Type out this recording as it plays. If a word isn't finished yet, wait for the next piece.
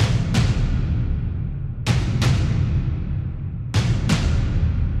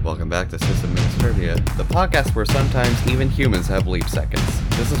Welcome back to System Trivia, the podcast where sometimes even humans have leap seconds.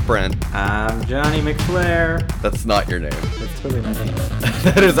 This is Brent. I'm Johnny McFlair. That's not your name. That's totally my name.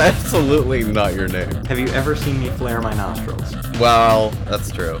 That is absolutely not your name. Have you ever seen me flare my nostrils? Well, that's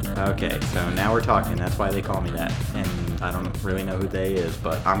true. Okay, so now we're talking. That's why they call me that. And I don't really know who they is,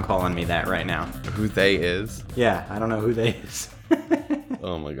 but I'm calling me that right now. Who they is? Yeah, I don't know who they is.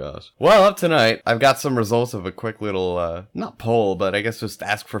 Oh my gosh. Well, up tonight, I've got some results of a quick little, not poll, but I guess just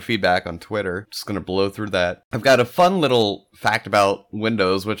ask for feedback on Twitter. Just gonna blow through that. I've got a fun little fact about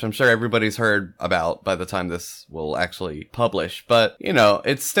Windows, which I'm sure everybody's heard about by the time this will actually publish. But, you know,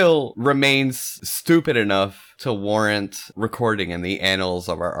 it still remains stupid enough to warrant recording in the annals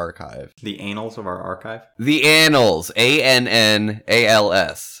of our archive. The annals of our archive? The annals. A-N-N-A-L-S.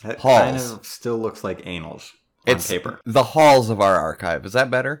 That Halls. kind of still looks like annals. On paper. The halls of our archive. Is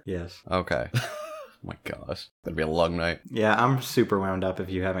that better? Yes. Okay. Oh my gosh. That'd be a long night. Yeah, I'm super wound up if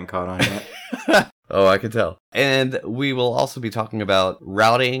you haven't caught on yet. Oh, I can tell. And we will also be talking about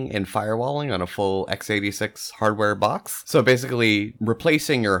routing and firewalling on a full x86 hardware box. So basically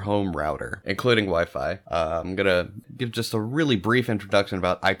replacing your home router, including Wi-Fi. I'm going to give just a really brief introduction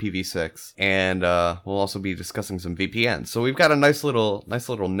about IPv6, and we'll also be discussing some VPNs. So we've got a nice little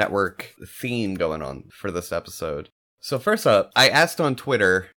network theme going on for this episode. So first up, I asked on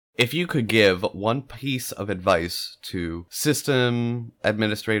Twitter if you could give one piece of advice to system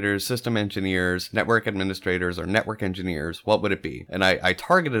administrators, system engineers, network administrators, or network engineers, what would it be? And I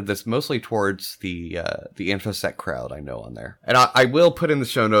targeted this mostly towards the InfoSec crowd I know on there. And I will put in the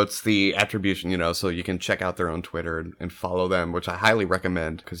show notes the attribution, so you can check out their own Twitter and follow them, which I highly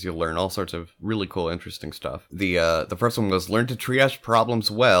recommend because you'll learn all sorts of really cool, interesting stuff. The first one was learn to triage problems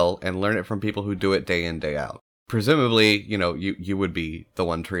well and learn it from people who do it day in, day out. Presumably, you would be the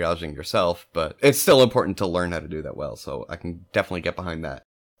one triaging yourself, but it's still important to learn how to do that well, so I can definitely get behind that.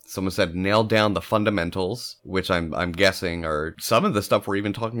 Someone said nail down the fundamentals, which I'm guessing are some of the stuff we're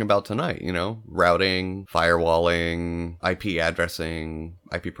even talking about tonight, routing, firewalling, IP addressing,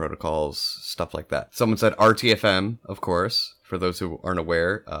 IP protocols, stuff like that. Someone said RTFM, of course. For those who aren't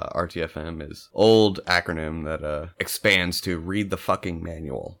aware, RTFM is old acronym that expands to read the fucking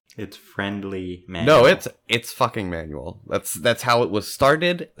manual. It's friendly manual. No, it's fucking manual. That's how it was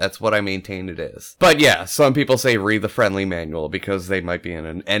started. That's what I maintain it is. But yeah, some people say read the friendly manual because they might be in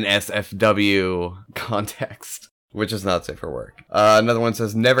an NSFW context, which is not safe for work. Another one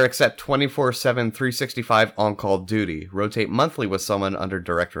says, never accept 24/7, 365 on-call duty. Rotate monthly with someone under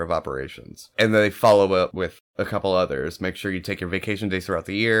Director of Operations. And they follow up with a couple others. Make sure you take your vacation days throughout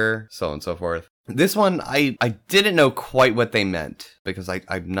the year, so on and so forth. This one, I didn't know quite what they meant, because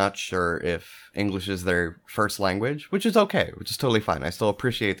I'm not sure if English is their first language, which is okay, which is totally fine. I still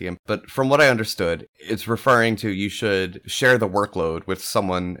appreciate but from what I understood, it's referring to you should share the workload with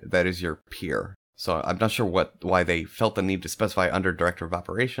someone that is your peer. So I'm not sure why they felt the need to specify under Director of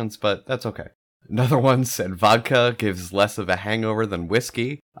Operations, but that's okay. Another one said vodka gives less of a hangover than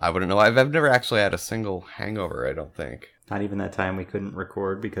whiskey. I wouldn't know. I've never actually had a single hangover, I don't think. Not even that time we couldn't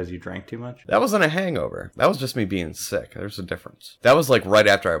record because you drank too much? That wasn't a hangover. That was just me being sick. There's a difference. That was like right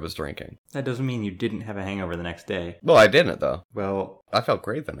after I was drinking. That doesn't mean you didn't have a hangover the next day. Well, I didn't, though. Well, I felt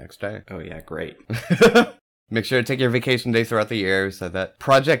great the next day. Oh yeah, great. Make sure to take your vacation days throughout the year. So that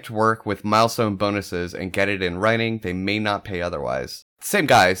project work with milestone bonuses and get it in writing. They may not pay otherwise. Same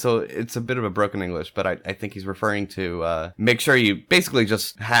guy, so it's a bit of a broken English, but I think he's referring to make sure you basically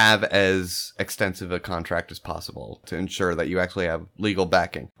just have as extensive a contract as possible to ensure that you actually have legal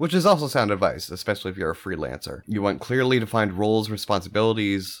backing, which is also sound advice, especially if you're a freelancer. You want clearly defined roles,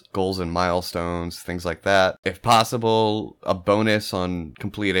 responsibilities, goals and milestones, things like that. If possible, a bonus on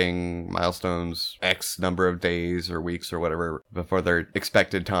completing milestones X number of days or weeks or whatever before their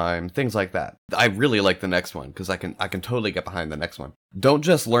expected time, things like that. I really like the next one because I can totally get behind the next one. Don't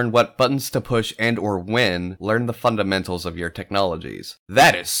just learn what buttons to push and or when, learn the fundamentals of your technologies.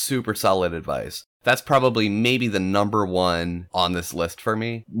 That is super solid advice. That's probably maybe the number one on this list for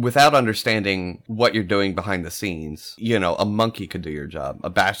me. Without understanding what you're doing behind the scenes, a monkey could do your job. A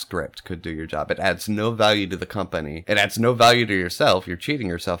bash script could do your job. It adds no value to the company. It adds no value to yourself. You're cheating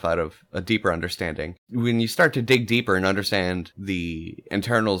yourself out of a deeper understanding. When you start to dig deeper and understand the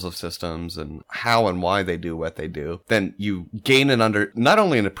internals of systems and how and why they do what they do, then you gain not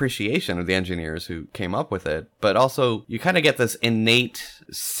only an appreciation of the engineers who came up with it, but also you kind of get this innate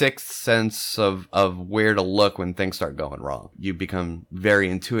sixth sense of where to look when things start going wrong. You become very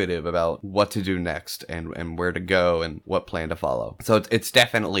intuitive about what to do next and where to go and what plan to follow. So it's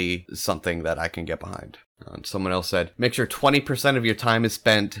definitely something that I can get behind. Someone else said, make sure 20% of your time is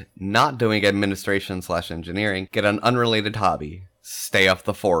spent not doing administration/engineering. Get an unrelated hobby. Stay off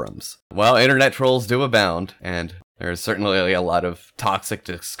the forums. Well, internet trolls do abound, and there's certainly a lot of toxic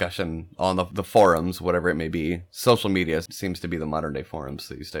discussion on the forums, whatever it may be. Social media seems to be the modern day forums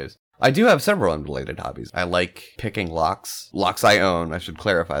these days. I do have several unrelated hobbies. I like picking locks. Locks I own, I should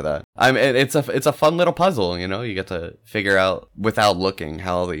clarify that. It's a fun little puzzle, you know? You get to figure out, without looking,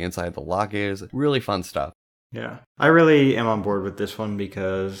 how the inside of the lock is. Really fun stuff. Yeah, I really am on board with this one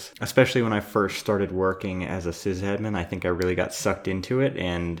because, especially when I first started working as a sysadmin, I think I really got sucked into it.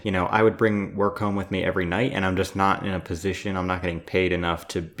 And, you know, I would bring work home with me every night, and I'm just not in a position, I'm not getting paid enough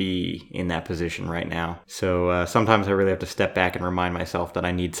to be in that position right now. So sometimes I really have to step back and remind myself that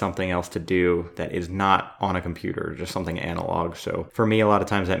I need something else to do that is not on a computer, just something analog. So for me, a lot of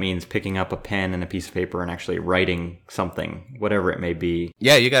times that means picking up a pen and a piece of paper and actually writing something, whatever it may be.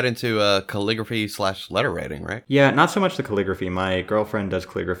 Yeah, you got into calligraphy/letter writing, right? Yeah, not so much the calligraphy. My girlfriend does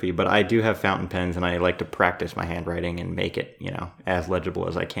calligraphy, but I do have fountain pens, and I like to practice my handwriting and make it, you know, as legible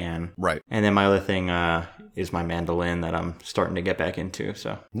as I can. Right. And then my other thing is my mandolin that I'm starting to get back into.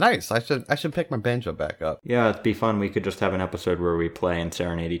 So nice. I should pick my banjo back up. Yeah, it'd be fun. We could just have an episode where we play and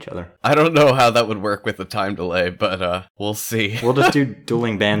serenade each other. I don't know how that would work with the time delay, but we'll see. We'll just do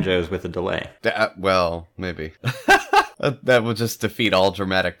dueling banjos with a delay. Well, maybe. That would just defeat all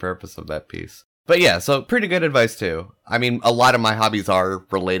dramatic purpose of that piece. But yeah, so pretty good advice too. I mean, a lot of my hobbies are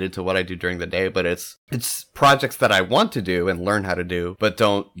related to what I do during the day, but it's projects that I want to do and learn how to do, but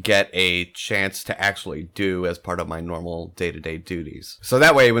don't get a chance to actually do as part of my normal day-to-day duties. So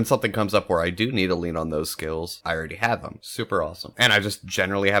that way, when something comes up where I do need to lean on those skills, I already have them. Super awesome. And I just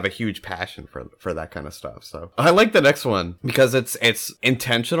generally have a huge passion for that kind of stuff. So I like the next one because it's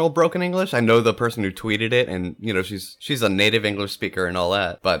intentional broken English. I know the person who tweeted it, and you know, she's a native English speaker and all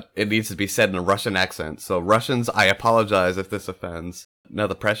that, but it needs to be said in a Russian accent. So Russians, I apologize if this offends. Now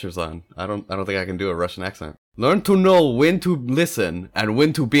the pressure's on. I don't think I can do a Russian accent. Learn to know when to listen and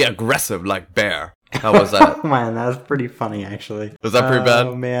when to be aggressive like bear. How was that? Oh man, that was pretty funny actually. Was that pretty bad?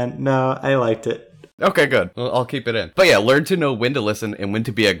 Oh man, no, I liked it. Okay, good. Well, I'll keep it in. But yeah, learn to know when to listen and when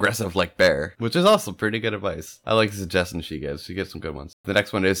to be aggressive like bear, which is also pretty good advice. I like the suggestions she gives. She gives some good ones. The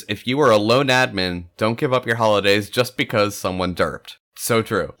next one is, if you are a lone admin, don't give up your holidays just because someone derped. So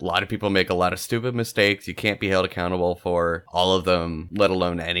true. A lot of people make a lot of stupid mistakes. You can't be held accountable for all of them, let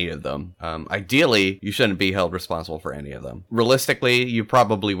alone any of them. Ideally, you shouldn't be held responsible for any of them. Realistically, you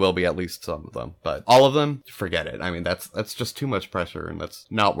probably will be at least some of them, but all of them, forget it. I mean, that's just too much pressure, and that's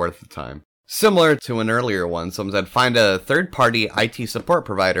not worth the time. Similar to an earlier one, someone said, find a third-party IT support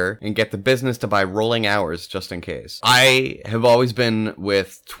provider and get the business to buy rolling hours just in case. I have always been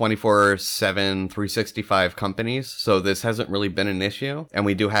with 24/7, 365 companies, so this hasn't really been an issue. And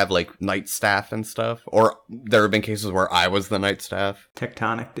we do have like night staff and stuff, or there have been cases where I was the night staff.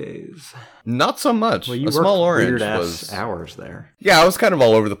 Tectonic days. Not so much. Well, you a small orange weird-ass was hours there. Yeah, I was kind of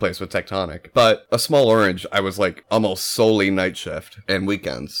all over the place with Tectonic, but a small orange, I was like almost solely night shift and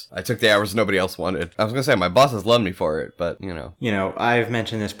weekends. I took the hours nobody else wanted. I was gonna say my bosses loved me for it, but you know. You know, I've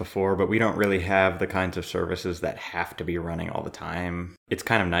mentioned this before, but we don't really have the kinds of services that have to be running all the time. It's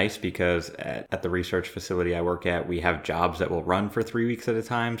kind of nice because at the research facility I work at, we have jobs that will run for 3 weeks at a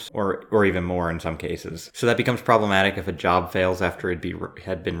time, or even more in some cases. So that becomes problematic if a job fails after it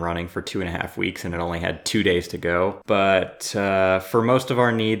had been running for 2.5 weeks and it only had 2 days to go. But for most of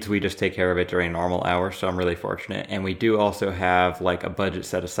our needs, we just take care of it during normal hours, so I'm really fortunate. And we do also have like a budget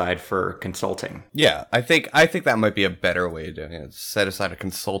set aside for consulting. Yeah, I think that might be a better way of doing it. Set aside a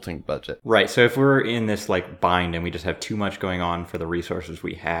consulting budget. Right, so if we're in this like bind and we just have too much going on for the resources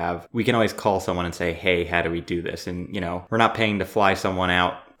we have, we can always call someone and say, hey, how do we do this? And, you know, we're not paying to fly someone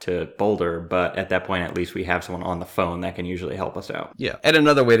out to Boulder, but at that point, at least we have someone on the phone that can usually help us out. Yeah. And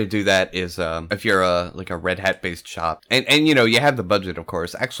another way to do that is if you're a Red Hat based shop and you know, you have the budget, of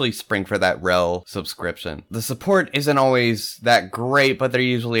course, actually spring for that RHEL subscription. The support isn't always that great, but they're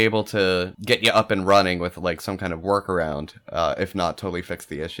usually able to get you up and running with like some kind of workaround, if not totally fix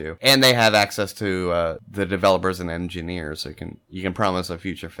the issue. And they have access to the developers and engineers, so you can promise a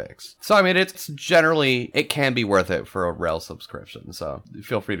future fix. So I mean, it can be worth it for a RHEL subscription. So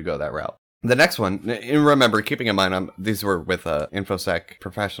feel free to go that route. The next one, and remember, keeping in mind, these were with InfoSec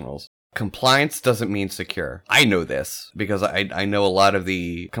professionals. Compliance doesn't mean secure. I know this because I know a lot of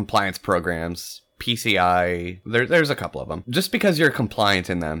the compliance programs, PCI, there's a couple of them. Just because you're compliant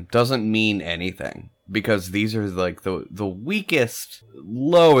in them doesn't mean anything. Because these are like the weakest,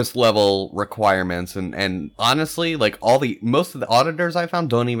 lowest level requirements. And honestly, like most of the auditors I found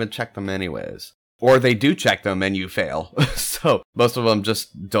don't even check them anyways. Or they do check them and you fail. So most of them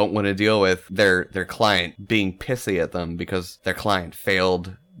just don't want to deal with their client being pissy at them because their client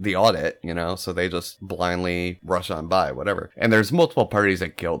failed the audit, so they just blindly rush on by, whatever. And there's multiple parties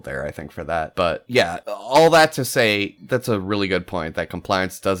at guild there, I think, for that. But yeah, all that to say, that's a really good point, that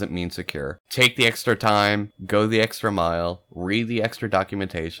compliance doesn't mean secure. Take the extra time, go the extra mile, read the extra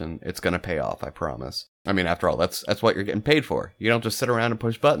documentation. It's going to pay off, I promise. I mean, after all, that's what you're getting paid for. You don't just sit around and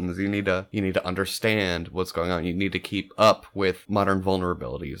push buttons. You need to understand what's going on. You need to keep up with modern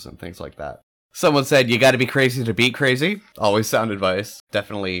vulnerabilities and things like that. Someone said, you got to be crazy to beat crazy. Always sound advice.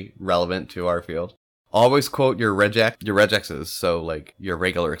 Definitely relevant to our field. Always quote your regexes, so like your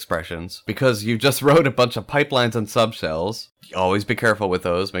regular expressions, because you just wrote a bunch of pipelines and subshells. Always be careful with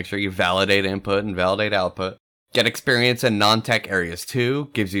those. Make sure you validate input and validate output. Get experience in non-tech areas too,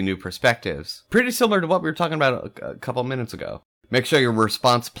 gives you new perspectives. Pretty similar to what we were talking about a couple minutes ago. Make sure your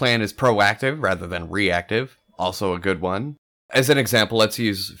response plan is proactive rather than reactive. Also a good one. As an example, let's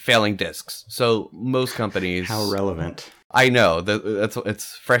use failing disks. So most companies... How relevant. I know,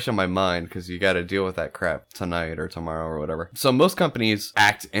 it's fresh on my mind because you got to deal with that crap tonight or tomorrow or whatever. So most companies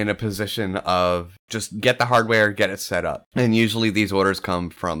act in a position of just get the hardware, get it set up. And usually these orders come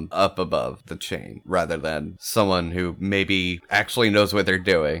from up above the chain rather than someone who maybe actually knows what they're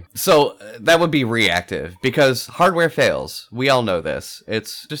doing. So that would be reactive because hardware fails. We all know this.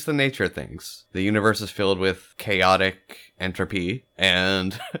 It's just the nature of things. The universe is filled with chaotic entropy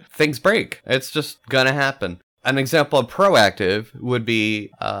and things break. It's just gonna happen. An example of proactive would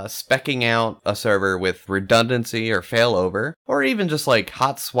be speccing out a server with redundancy or failover, or even just like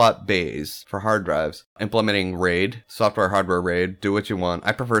hot swap bays for hard drives. Implementing RAID, software hardware RAID, do what you want.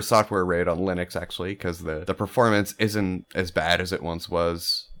 I prefer software RAID on Linux actually, because the performance isn't as bad as it once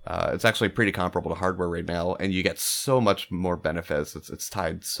was. It's actually pretty comparable to hardware right now, and you get so much more benefits. It's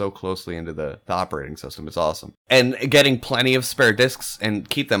tied so closely into the operating system. It's awesome. And getting plenty of spare disks and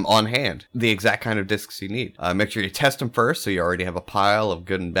keep them on hand, the exact kind of disks you need. Make sure you test them first, so you already have a pile of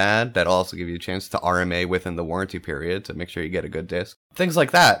good and bad. That'll also give you a chance to RMA within the warranty period to make sure you get a good disk. Things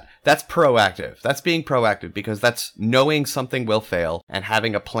like that. That's proactive. That's being proactive because that's knowing something will fail and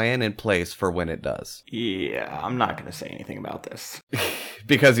having a plan in place for when it does. Yeah, I'm not going to say anything about this.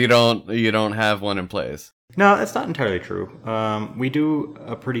 Because you don't have one in place. No, that's not entirely true. We do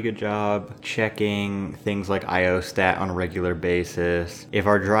a pretty good job checking things like IO stat on a regular basis. If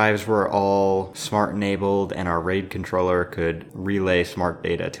our drives were all smart enabled and our RAID controller could relay smart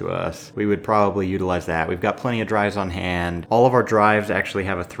data to us, we would probably utilize that. We've got plenty of drives on hand. All of our drives actually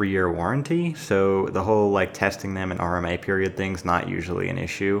have a 3-year warranty, so the whole like testing them and RMA period thing's not usually an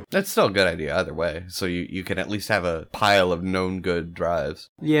issue. That's still a good idea either way. So you can at least have a pile of known good drives.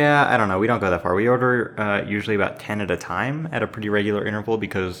 Yeah, I don't know. We don't go that far. We order usually about 10 at a time at a pretty regular interval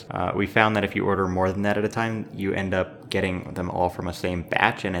because we found that if you order more than that at a time, you end up getting them all from a same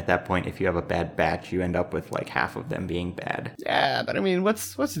batch, and at that point, if you have a bad batch, you end up with like half of them being bad. Yeah, but I mean,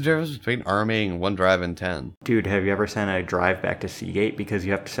 what's the difference between RMAing one drive and 10? Dude, have you ever sent a drive back to Seagate because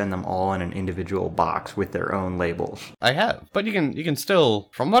you have to send them all in an individual box with their own labels? I have, but you can still,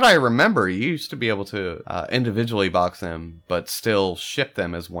 from what I remember, you used to be able to individually box them, but still ship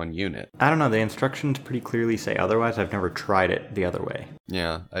them as one unit. I don't know, the instructions pretty clearly say otherwise. I've never tried it the other way.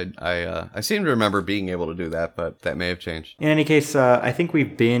 Yeah, I seem to remember being able to do that, but that may have changed. In any case, I think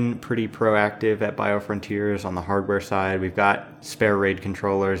we've been pretty proactive at BioFrontiers on the hardware side. We've got spare RAID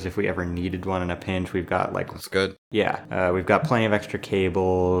controllers if we ever needed one in a pinch. We've got like... That's good. Yeah, we've got plenty of extra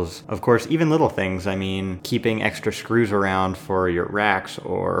cables. Of course, even little things. I mean, keeping extra screws around for your racks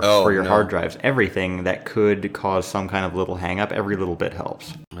or for your hard drives. Everything that could cause some kind of little hang up, every little bit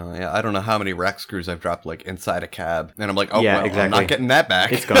helps. Oh, yeah, I don't know how many rack screws I've dropped like inside a cab. And I'm like, exactly. I'm not getting that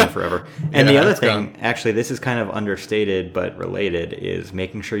back. It's gone forever. And the other thing, actually, this is kind of understated but related, is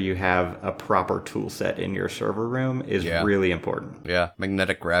making sure you have a proper tool set in your server room is really important. Yeah,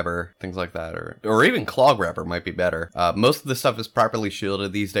 magnetic grabber, things like that. Or even claw grabber might be better. Most of the stuff is properly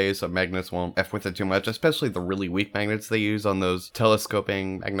shielded these days, so magnets won't F with it too much, especially the really weak magnets they use on those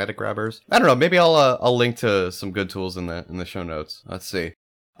telescoping magnetic grabbers. I don't know, maybe I'll link to some good tools in the show notes. Let's see.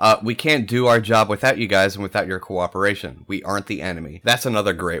 We can't do our job without you guys and without your cooperation. We aren't the enemy. That's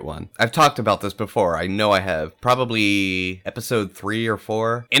another great one. I've talked about this before. I know I have. Probably episode 3 or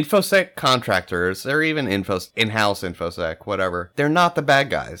 4. InfoSec contractors, or even in-house InfoSec, whatever. They're not the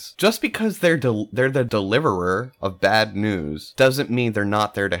bad guys. Just because they're the deliverer of bad news doesn't mean they're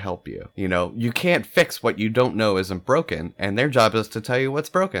not there to help you. You know, you can't fix what you don't know isn't broken, and their job is to tell you what's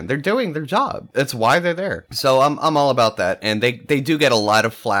broken. They're doing their job. That's why they're there. So I'm all about that. And they do get a lot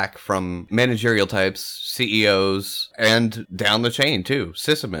of flack from managerial types, CEOs, and down the chain too.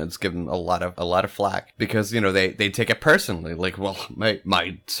 Sysadmins given a lot of flack because, they take it personally. Like, well,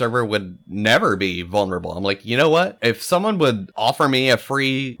 my server would never be vulnerable. I'm like, you know what? If someone would offer me a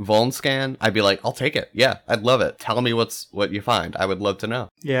free vuln scan, I'd be like, I'll take it. Yeah, I'd love it. Tell me what you find. I would love to know.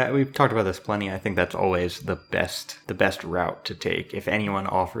 Yeah, we've talked about this plenty. I think that's always the best route to take. If anyone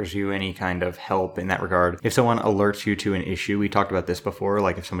offers you any kind of help in that regard, if someone alerts you to an issue, we talked about this before,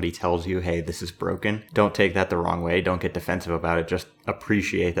 like if somebody tells you, hey, this is broken, don't take that the wrong way. Don't get defensive about it. Just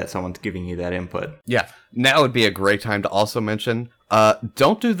appreciate that someone's giving you that input. Yeah. Now would be a great time to also mention,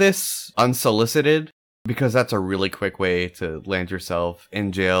 don't do this unsolicited, because that's a really quick way to land yourself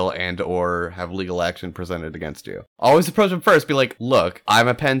in jail and or have legal action presented against you. Always approach them first. Be like, look, I'm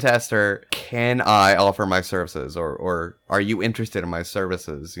a pen tester. Can I offer my services? Or are you interested in my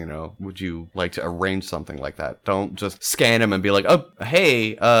services? Would you like to arrange something like that? Don't just scan them and be like, oh,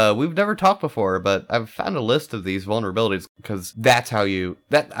 hey, we've never talked before, but I've found a list of these vulnerabilities, because that's how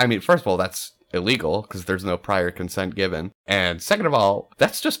first of all, that's illegal because there's no prior consent given. And second of all,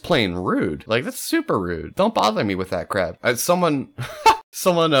 that's just plain rude. Like, that's super rude. Don't bother me with that crap. Someone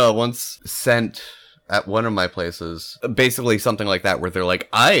once sent at one of my places basically something like that, where they're like,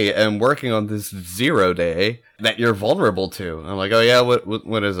 I am working on this 0 day that you're vulnerable to. I'm like, oh yeah,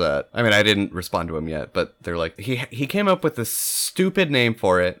 what is that? I mean, I didn't respond to him yet, but they're like, he came up with this stupid name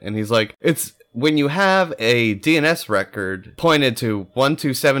for it, and he's like, it's when you have a DNS record pointed to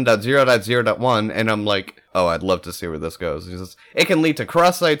 127.0.0.1, and I'm like, oh, I'd love to see where this goes. He says, it can lead to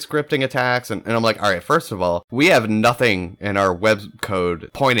cross-site scripting attacks, and I'm like, all right, first of all, we have nothing in our web code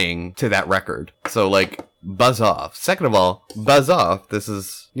pointing to that record. So, like, buzz off. Second of all, buzz off. This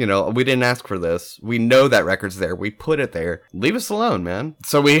is, we didn't ask for this. We know that record's there. We put it there. Leave us alone, man.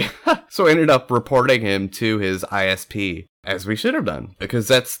 So we ended up reporting him to his ISP, as we should have done, because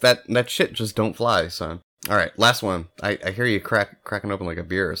that shit just don't fly, son. All right, last one. I hear you cracking open like a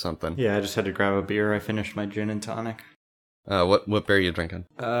beer or something. Yeah, I just had to grab a beer. I finished my gin and tonic. What beer are you drinking?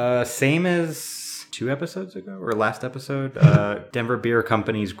 Same as 2 episodes ago, or last episode, Denver Beer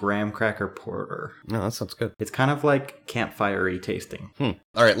Company's Graham Cracker Porter. No, that sounds good. It's kind of like campfire-y tasting.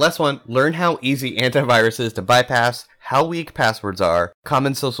 All right, last one. Learn how easy antivirus is to bypass, how weak passwords are,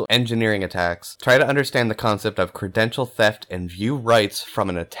 common social engineering attacks. Try to understand the concept of credential theft and view rights from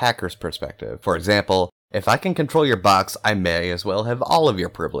an attacker's perspective. For example, if I can control your box, I may as well have all of your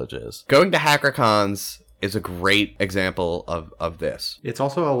privileges. Going to HackerCons is a great example of this. It's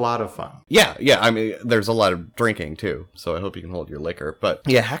also a lot of fun. Yeah. I mean, there's a lot of drinking too, so I hope you can hold your liquor. But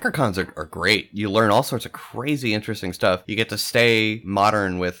yeah, HackerCons are great. You learn all sorts of crazy, interesting stuff. You get to stay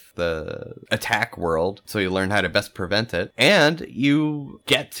modern with the attack world, so you learn how to best prevent it, and you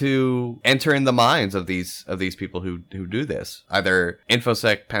get to enter in the minds of these people who do this. Either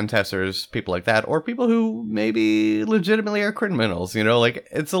InfoSec, pen testers, people like that, or people who maybe legitimately are criminals. Like,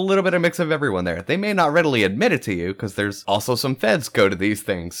 it's a little bit of mix of everyone there. They may not readily admit it to you, because there's also some feds go to these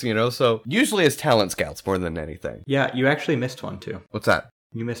things, so usually it's talent scouts more than anything. Yeah, you actually missed one too. What's that?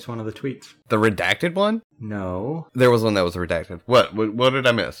 You missed one of the tweets. The redacted one? No. There was one that was redacted. What did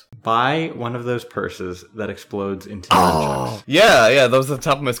I miss? Buy one of those purses that explodes into nunchucks. Yeah, that was at the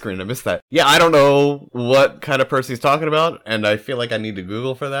top of my screen. I missed that. Yeah, I don't know what kind of purse he's talking about, and I feel like I need to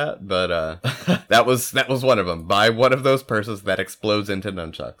Google for that, but that was one of them. Buy one of those purses that explodes into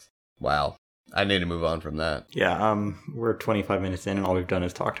nunchucks. Wow. I need to move on from that. Yeah, we're 25 minutes in, and all we've done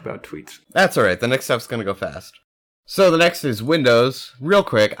is talked about tweets. That's all right. The next step's going to go fast. So the next is Windows. Real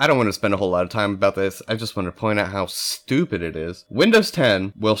quick, I don't want to spend a whole lot of time about this. I just want to point out how stupid it is. Windows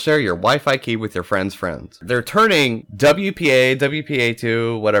 10 will share your Wi-Fi key with your friend's friends. They're turning WPA,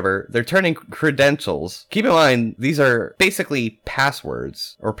 WPA2, whatever. They're turning credentials. Keep in mind, these are basically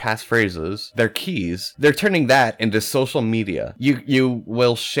passwords or passphrases. They're keys. They're turning that into social media. You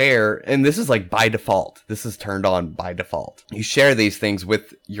will share, and this is like by default. This is turned on by default. You share these things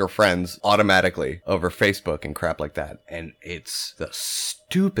with your friends automatically over Facebook and crap like that. And it's the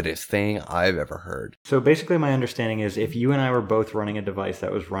stupidest thing I've ever heard. So basically my understanding is if you and I were both running a device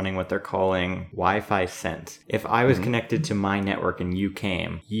that was running what they're calling Wi-Fi Sense, if I was connected to my network and you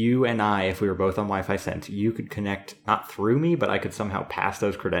came, you and I, if we were both on Wi-Fi Sense, you could connect not through me, but I could somehow pass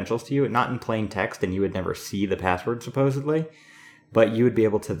those credentials to you, not in plain text, and you would never see the password supposedly. But you would be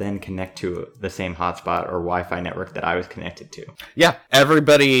able to then connect to the same hotspot or Wi-Fi network that I was connected to. Yeah,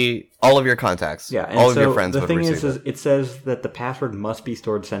 everybody All of your contacts. Yeah, and all so of your friends the would thing receive is it. it says that the password must be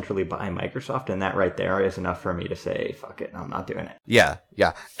stored centrally by Microsoft, and that right there is enough for me to say, fuck it, I'm not doing it. Yeah.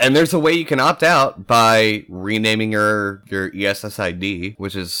 And there's a way you can opt out by renaming your ESSID,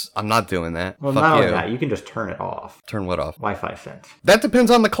 which is, I'm not doing that. Well, Fuck not you. only that, you can just turn it off. Turn what off? Wi-Fi sense. That depends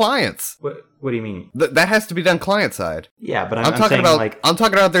on the clients. What do you mean? That has to be done client side. Yeah, but I'm talking saying, about like... I'm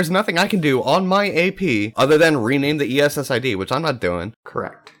talking about there's nothing I can do on my AP other than rename the ESSID, which I'm not doing.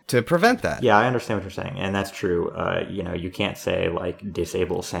 Correct. To prevent that. Yeah, I understand what you're saying, and that's true. You can't say, like,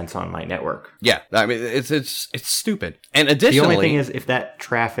 disable sense on my network. Yeah, I mean, it's stupid. And additionally... The only thing is, if that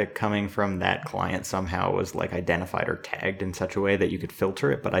traffic coming from that client somehow was, like, identified or tagged in such a way that you could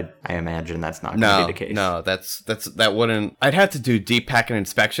filter it, but I imagine that's not going to be the case. No, that wouldn't... I'd have to do deep packet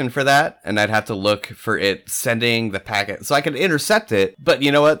inspection for that, and I'd have to look for it sending the packet, so I could intercept it, but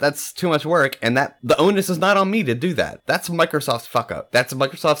you know what? That's too much work, and the onus is not on me to do that. That's Microsoft's fuck-up. That's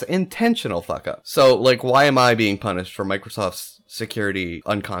Microsoft's intentional fuck-up. So, like, why am I being punished for Microsoft's security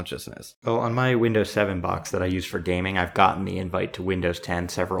unconsciousness? Well, on my Windows 7 box that I use for gaming, I've gotten the invite to Windows 10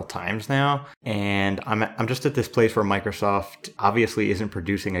 several times now, and I'm just at this place where Microsoft obviously isn't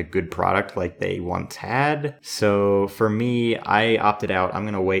producing a good product like they once had. So for me, I opted out. I'm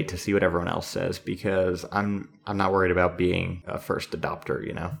going to wait to see what everyone else says because I'm not worried about being a first adopter,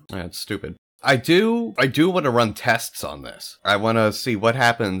 you know? That's stupid. I do want to run tests on this. I want to see what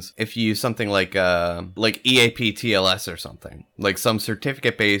happens if you use something like EAP TLS or something, like some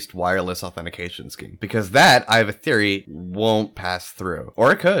certificate-based wireless authentication scheme, because that I have a theory won't pass through,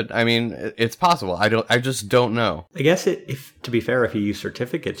 or it could. I mean, it's possible. I just don't know. I guess if to be fair, if you use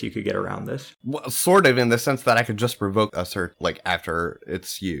certificates, you could get around this. Well, sort of, in the sense that I could just revoke a cert like after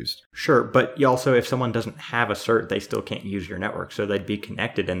it's used. Sure, but you also, if someone doesn't have a cert, they still can't use your network, so they'd be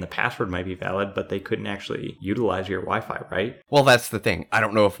connected, and the password might be valid, but they couldn't actually utilize your Wi-Fi, right? Well, that's the thing. I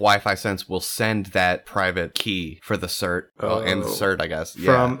don't know if Wi-Fi Sense will send that private key for the cert. And the cert, I guess.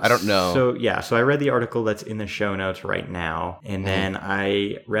 Yeah, I don't know. So I read the article that's in the show notes right now, and then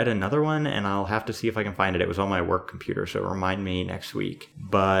I read another one, and I'll have to see if I can find it. It was on my work computer, so remind me next week.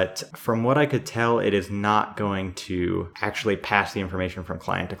 But from what I could tell, it is not going to actually pass the information from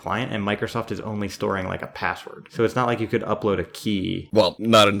client to client, and Microsoft is only storing like a password. So it's not like you could upload a key. Well,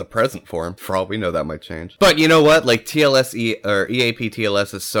 not in the present form. For all we know, that might change. But you know what? Like or EAP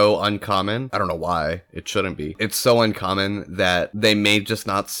TLS is so uncommon. I don't know why. It shouldn't be. It's so uncommon that they may just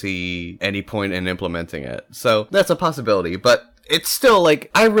not see any point in implementing it. So that's a possibility. But it's still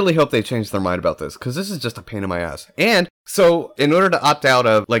like, I really hope they change their mind about this, because this is just a pain in my ass. And so in order to opt out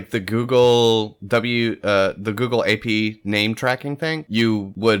of like the Google AP name tracking thing,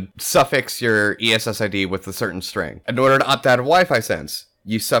 you would suffix your ESSID with a certain string. In order to opt out of Wi-Fi Sense,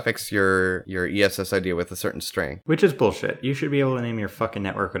 you suffix your ESSID with a certain string. Which is bullshit. You should be able to name your fucking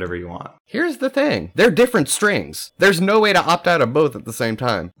network whatever you want. Here's the thing. They're different strings. There's no way to opt out of both at the same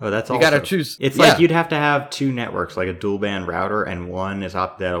time. Oh, that's you also... gotta choose. It's like you'd have to have two networks, like a dual band router, and one is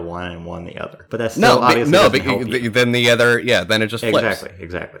opted out of one and one the other. But that's still obviously doesn't help you. Then the other, then it just flips.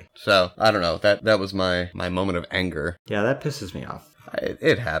 Exactly. So, I don't know. That was my moment of anger. Yeah, that pisses me off.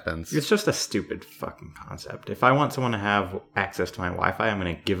 It happens. It's just a stupid fucking concept. If I want someone to have access to my Wi-Fi, I'm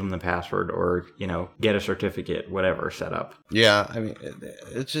going to give them the password or, get a certificate, whatever, set up. Yeah, I mean,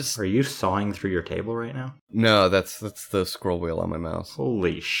 it's just... Are you sawing through your table right now? No, that's the scroll wheel on my mouse.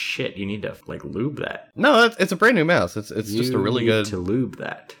 Holy shit, you need to, lube that. No, it's a brand new mouse. It's just a really good... You need to lube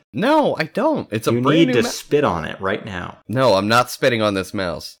that. No, I don't. It's a brand new mouse. You need to spit on it right now. No, I'm not spitting on this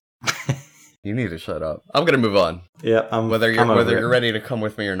mouse. You need to shut up. I'm gonna move on. Yeah, whether you're ready to come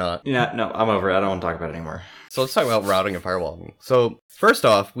with me or not. Yeah, no, I'm over it. I don't want to talk about it anymore. So let's talk about routing and firewalling. So first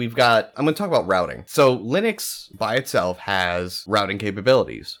off, I'm going to talk about routing. So Linux by itself has routing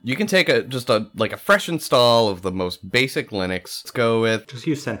capabilities. You can take a fresh install of the most basic Linux. Let's go with... Just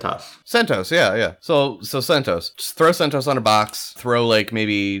use CentOS. CentOS, yeah. So CentOS. Just throw CentOS on a box. Throw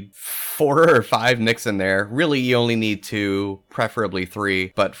maybe 4 or 5 NICs in there. Really, you only need 2, preferably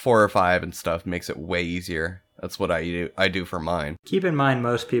 3, but 4 or 5 and stuff makes it way easier. That's what I do for mine. Keep in mind,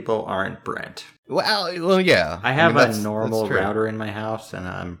 most people aren't Brent. Well, yeah. I have a normal router in my house, and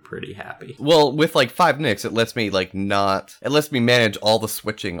I'm pretty happy. Well, with 5 NICs, it lets me it lets me manage all the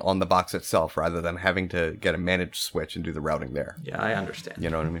switching on the box itself, rather than having to get a managed switch and do the routing there. Yeah, I understand. You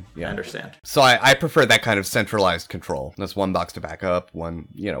know what I mean? Yeah, I understand. So I prefer that kind of centralized control. That's one box to back up, one,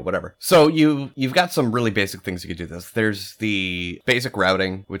 whatever. So you've got some really basic things you could do this. There's the basic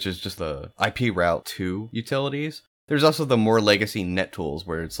routing, which is just the IP route to utilities. There's also the more legacy net tools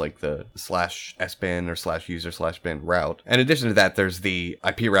where it's like the /sbin or /user/bin route. In addition to that, there's the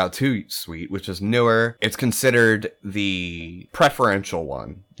IP Route 2 suite, which is newer. It's considered the preferential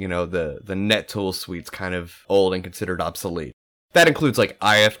one. You know, the net tool suite's kind of old and considered obsolete. That includes like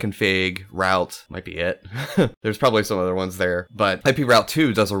ifconfig, route, might be it. There's probably some other ones there. But IP Route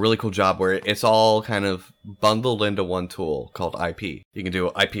 2 does a really cool job where it's all kind of bundled into one tool called IP. You can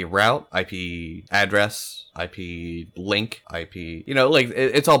do IP route, IP address, IP link, IP, you know, like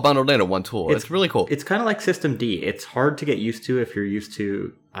it's all bundled into one tool. It's really cool. It's kind of like systemd. It's hard to get used to if you're used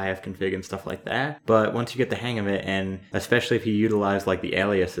to ifconfig and stuff like that, but once you get the hang of it, and especially if you utilize like the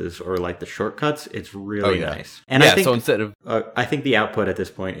aliases or like the shortcuts, it's really nice. And I think, so instead of I think the output at this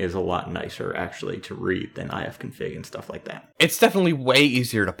point is a lot nicer actually to read than ifconfig and stuff like that. It's definitely way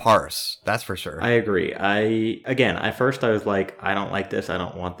easier to parse, that's for sure. I agree. At first I was like, I don't like this, I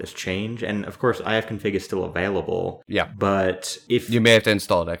don't want this change, and of course ifconfig is still available. Yeah, but if you may have to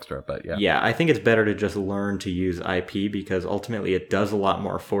install it extra, but yeah, I think it's better to just learn to use IP because ultimately it does a lot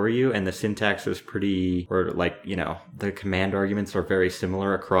more for you, and the syntax is pretty, or like, you know, the command arguments are very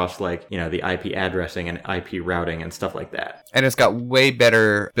similar across like, you know, the IP addressing and IP routing and stuff like that. And it's got way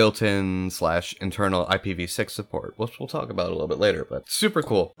better built-in /internal IPv6 support, which we'll talk about a little bit later, but super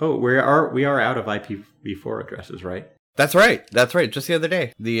cool. Oh, we are out of IPv4 addresses, right? That's right. Just the other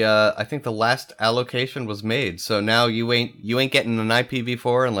day, I think the last allocation was made. So now you ain't getting an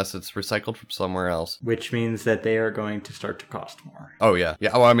IPv4 unless it's recycled from somewhere else. Which means that they are going to start to cost more. Oh yeah.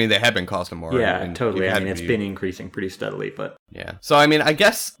 Well, I mean, they have been costing more. Yeah, totally. I mean, it's been increasing pretty steadily, but yeah. So I mean, I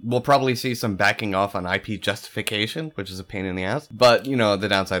guess we'll probably see some backing off on IP justification, which is a pain in the ass. But you know, the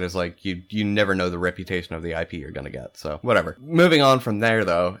downside is like you never know the reputation of the IP you're gonna get. So whatever. Moving on from there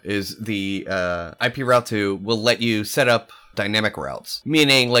though, is the IP Route 2 will let you set up dynamic routes,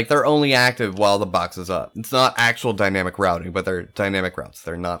 meaning like they're only active while the box is up. It's not actual dynamic routing, but they're dynamic routes.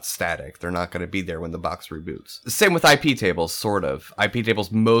 They're not static. They're not going to be there when the box reboots. Same with IP tables, sort of. IP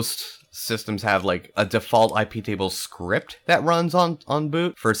tables, most systems have like a default IP table script that runs on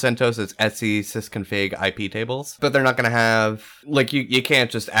boot. For CentOS, it's etsy sysconfig IP tables, but they're not going to have like you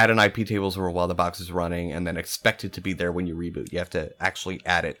can't just add an IP tables rule while the box is running and then expect it to be there when you reboot. You have to actually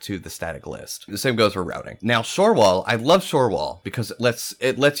add it to the static list. The same goes for routing. Now Shorewall, I love Shorewall because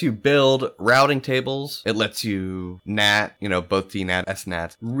it lets you build routing tables. It lets you NAT, you know, both DNAT,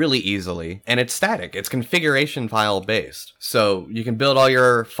 SNAT really easily, and it's static. It's configuration file based, so you can build all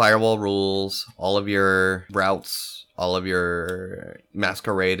your firewall rules, all of your routes, all of your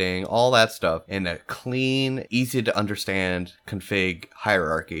masquerading, all that stuff in a clean, easy to understand config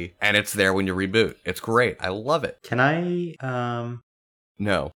hierarchy, and it's there when you reboot. It's great. I love it. Can I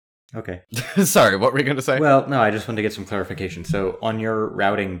No. Okay. Sorry, what were you going to say? Well, no, I just wanted to get some clarification. So on your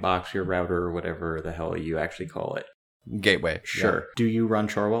routing box, your router, or whatever the hell you actually call it, Gateway. Sure. Yeah. Do you run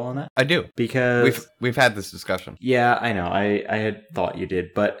Shorewall on that? I do. Because we've had this discussion. Yeah, I know. I had thought you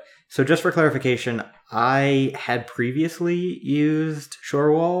did, but so just for clarification, I had previously used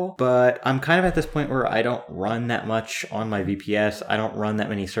Shorewall, but I'm kind of at this point where I don't run that much on my VPS. I don't run that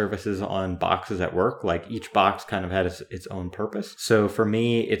many services on boxes at work. Like each box kind of has its own purpose. So for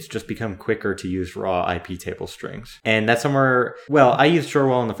me, it's just become quicker to use raw IP table strings. And that's somewhere, well, I used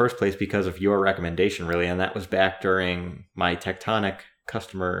Shorewall in the first place because of your recommendation, really. And that was back during my Tectonic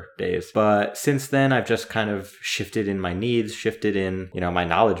customer days. But since then, I've just kind of shifted in my needs, shifted in, you know, my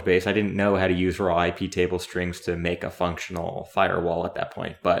knowledge base. I didn't know how to use raw IP table strings to make a functional firewall at that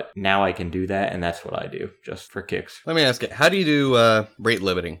point, but now I can do that, and that's what I do, just for kicks. Let me ask you, how do you do rate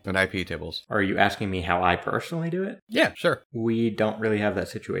limiting in IP tables? Are you asking me how I personally do it? Yeah, sure. We don't really have that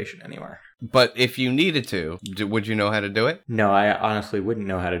situation anywhere. But if you needed to, would you know how to do it? No, I honestly wouldn't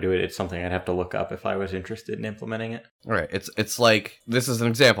know how to do it. It's something I'd have to look up if I was interested in implementing it. All right. It's like, this is an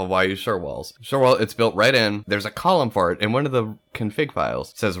example of why I use Shorewalls. Shorewall, it's built right in. There's a column for it in one of the config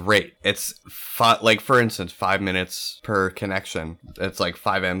files. It says rate. It's like, for instance, 5 minutes per connection. It's like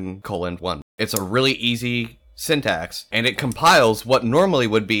 5M:1. It's a really easy syntax, and it compiles what normally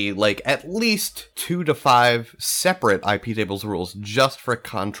would be like at least 2 to 5 separate IP tables rules just for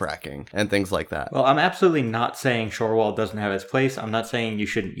contracting and things like that. Well, I'm absolutely not saying Shorewall doesn't have its place. I'm not saying you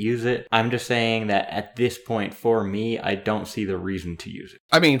shouldn't use it. I'm just saying that at this point, for me, I don't see the reason to use it.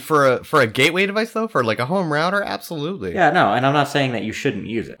 I mean, for a gateway device though, for like a home router, absolutely. Yeah, no, and I'm not saying that you shouldn't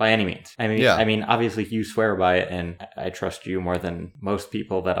use it by any means. I mean, Yeah. Obviously you swear by it, and I trust you more than most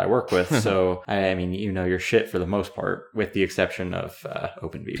people that I work with. So, I mean, you know your shit for the most part, with the exception of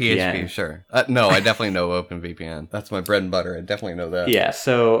OpenVPN. PHP, sure. No, I definitely know OpenVPN. That's my bread and butter. I definitely know that. Yeah,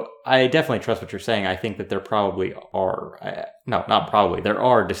 so I definitely trust what you're saying. I think that there probably are. No, not probably. There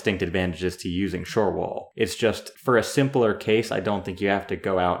are distinct advantages to using Shorewall. It's just, for a simpler case, I don't think you have to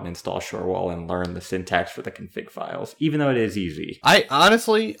go out and install Shorewall and learn the syntax for the config files, even though it is easy.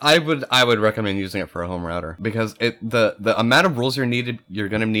 I would recommend using it for a home router, because the amount of rules you're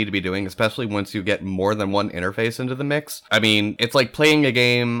going to need to be doing, especially once you get more than one interface into the mix. I mean, it's like playing a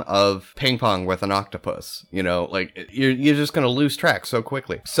game of ping pong with an octopus, like you're just going to lose track so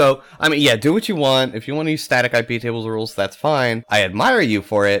quickly. So, I mean, yeah, do what you want. If you want to use static IP tables rules, that's fine. I admire you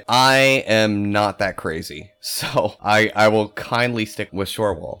for it. I am not that crazy. So I will kindly stick with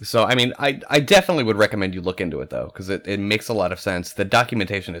Shorewall. So, I mean, I definitely would recommend you look into it, though, because it makes a lot of sense. The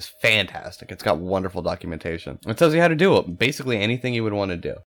documentation is fantastic. It's got wonderful documentation. It tells you how to do it. Basically anything you would want to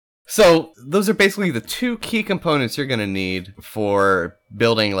do. So those are basically the two key components you're going to need for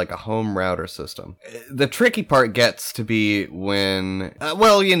building like a home router system. The tricky part gets to be when,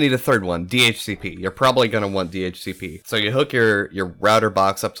 you need a third one, DHCP. You're probably going to want DHCP. So you hook your router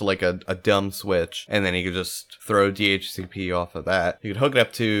box up to like a dumb switch, and then you can just throw DHCP off of that. You can hook it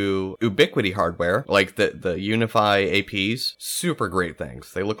up to Ubiquiti hardware, like the Unify APs. Super great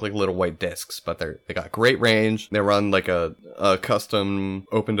things. They look like little white discs, but they got great range. They run like a custom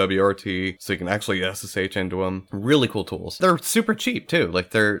OpenWRT, so you can actually SSH into them. Really cool tools. They're super cheap too.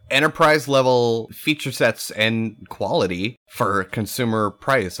 Like, they're enterprise level feature sets and quality for consumer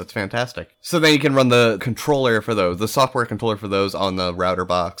price. That's fantastic. So then you can run the controller for those, the software controller for those on the router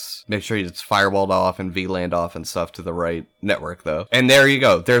box. Make sure it's firewalled off and VLANed off and stuff to the right network though. And there you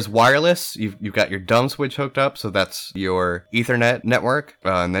go. There's wireless. You've got your dumb switch hooked up, so that's your Ethernet network.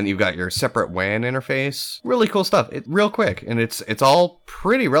 And then you've got your separate WAN interface. Really cool stuff. Real quick, and it's all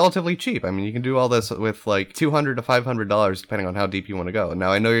pretty relatively cheap. I mean, you can do all this with like $200 to $500 depending on how deep you want to go.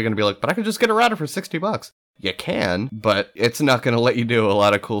 Now I know you're going to be like, but I can just get a router for $60. You can, but it's not going to let you do a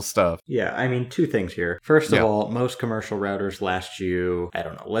lot of cool stuff. Yeah, I mean, two things here. First of all, most commercial routers last you, I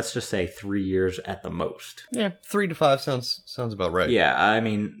don't know, let's just say 3 years at the most. Yeah, 3 to 5 sounds about right. Yeah, I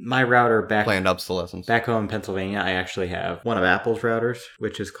mean, my router planned obsolescence. Back home in Pennsylvania, I actually have one of Apple's routers,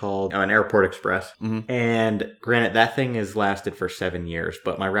 which is called an Airport Express. Mm-hmm. And granted, that thing has lasted for 7 years,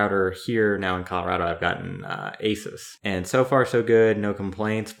 but my router here now in Colorado, I've gotten Asus. And so far, so good, no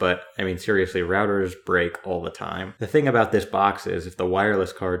complaints, but I mean, seriously, routers break all the time. The thing about this box is if the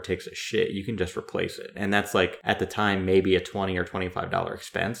wireless card takes a shit, you can just replace it. And that's like, at the time, maybe a $20 or $25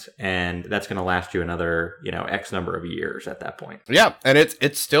 expense. And that's going to last you another, X number of years at that point. Yeah. And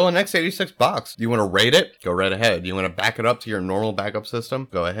it's still an x86 box. You want to RAID it? Go right ahead. You want to back it up to your normal backup system?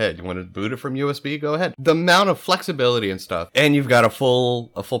 Go ahead. You want to boot it from USB? Go ahead. The amount of flexibility and stuff. And you've got a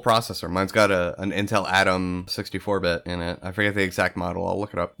full processor. Mine's got an Intel Atom 64-bit in it. I forget the exact model. I'll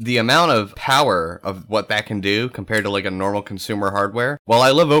look it up. The amount of power of what that can do compared to like a normal consumer hardware. While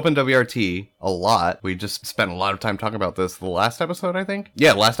I love OpenWRT a lot, we just spent a lot of time talking about this the last episode, I think.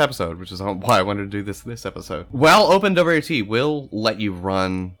 Yeah, last episode, which is why I wanted to do this episode. Well, OpenWRT will let you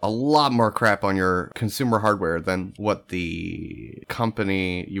run a lot more crap on your consumer hardware than what the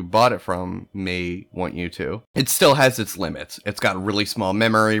company you bought it from may want you to. It still has its limits. It's got really small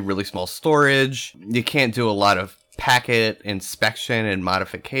memory, really small storage. You can't do a lot of packet inspection and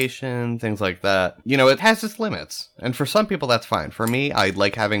modification, things like that. It has its limits. And for some people, that's fine. For me, I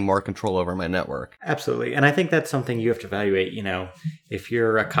like having more control over my network. Absolutely. And I think that's something you have to evaluate. If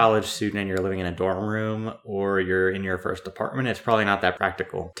you're a college student and you're living in a dorm room or you're in your first apartment, it's probably not that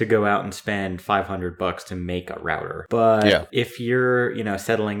practical to go out and spend $500 to make a router. But if you're,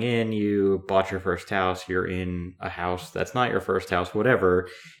 settling in, you bought your first house, you're in a house that's not your first house, whatever.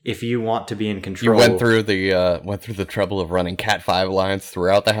 If you want to be in control, you went through the trouble of running Cat5 lines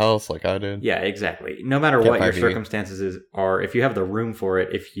throughout the house like I did. Yeah, exactly. No matter what your circumstances are, if you have the room for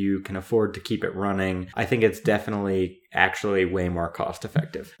it, if you can afford to keep it running, I think it's definitely actually way more cost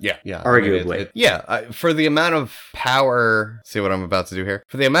effective. Yeah. Arguably. For the amount of power, see what I'm about to do here?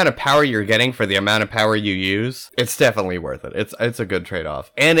 For the amount of power you're getting, for the amount of power you use, it's definitely worth it. It's a good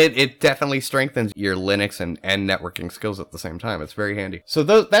trade-off. And it definitely strengthens your Linux and networking skills at the same time. It's very handy. So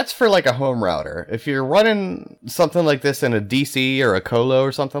that's for like a home router. If you're running something like this in a DC or a colo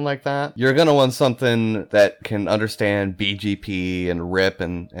or something like that, you're going to want something that can understand BGP and RIP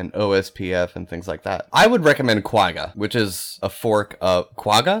and OSPF and things like that. I would recommend Quagga, which is a fork of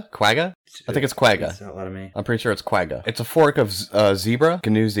Quagga? I think it's Quagga. That's a lot of me. I'm pretty sure it's Quagga. It's a fork of Zebra,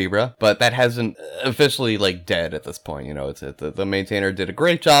 GNU Zebra, but that hasn't officially like dead at this point. The maintainer did a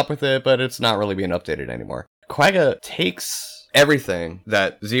great job with it, but it's not really being updated anymore. Quagga takes everything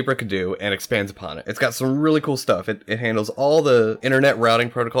that Zebra could do and expands upon it. It's got some really cool stuff. It handles all the internet routing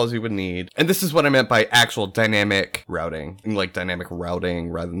protocols you would need. And this is what I meant by actual dynamic routing, like dynamic routing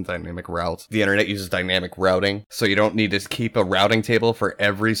rather than dynamic routes. The internet uses dynamic routing, so you don't need to keep a routing table for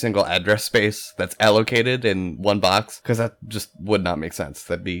every single address space that's allocated in one box, because that just would not make sense.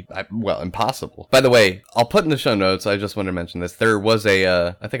 That'd be, well, impossible. By the way, I'll put in the show notes, I just wanted to mention this, there was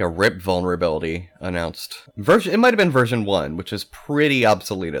I think a RIP vulnerability announced. It might have been version 1, which is pretty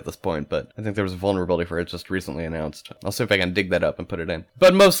obsolete at this point, but I think there was a vulnerability for it just recently announced. I'll see if I can dig that up and put it in.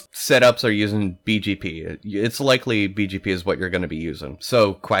 But most setups are using BGP. It's likely BGP is what you're going to be using.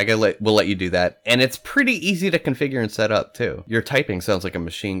 So Quagga will let you do that, and it's pretty easy to configure and set up too. Your typing sounds like a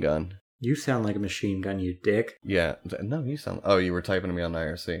machine gun. You sound like a machine gun, you dick. Yeah. No, you sound... Oh, you were typing to me on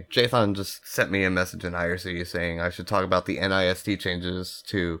IRC. Jathan just sent me a message in IRC saying I should talk about the NIST changes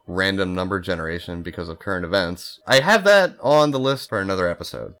to random number generation because of current events. I have that on the list for another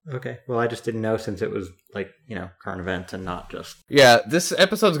episode. Okay. Well, I just didn't know since it was, like, current events and not just... Yeah, this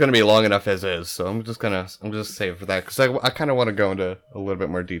episode's going to be long enough as is, so I'm just saving for that, because I kind of want to go into a little bit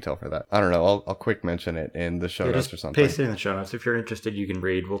more detail for that. I don't know, I'll quick mention it in the show notes or something. Paste it in the show notes. If you're interested, you can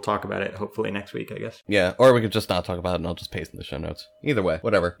read. We'll talk about it hopefully next week, I guess. Yeah, or we could just not talk about it and I'll just paste in the show notes. Either way,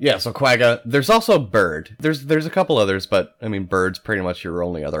 whatever. Yeah, so Quagga. There's also Bird. There's a couple others, but I mean, Bird's pretty much your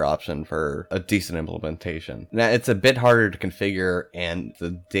only other option for a decent implementation. Now, it's a bit harder to configure, and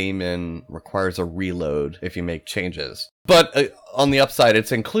the daemon requires a reload if you make changes. But on the upside,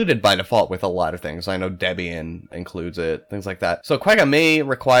 it's included by default with a lot of things. I know Debian includes it, things like that. So Quagga may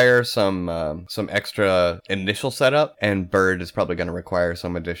require some extra initial setup, and Bird is probably going to require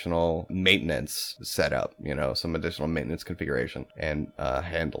some additional maintenance setup, some additional maintenance configuration and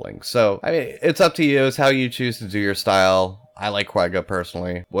handling. So, I mean, it's up to you. It's how you choose to do your style. I like Quagga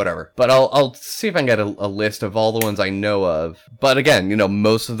personally, whatever. But I'll see if I can get a list of all the ones I know of. But again,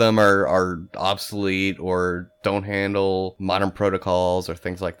 most of them are obsolete or don't handle modern protocols or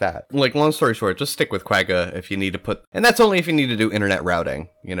things like that. Like, long story short, just stick with Quagga if you need to put... And that's only if you need to do internet routing.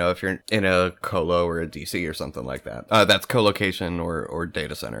 If you're in a colo or a DC or something like that. That's colocation or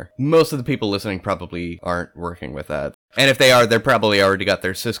data center. Most of the people listening probably aren't working with that. And if they are, they're probably already got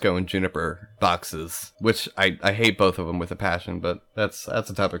their Cisco and Juniper boxes, which I hate both of them with a passion, but that's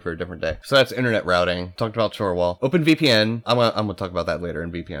a topic for a different day. So that's internet routing. Talked about Chorwall. OpenVPN. I'm gonna talk about that later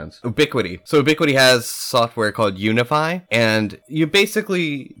in VPNs. Ubiquity. So Ubiquity has software called Unify, and you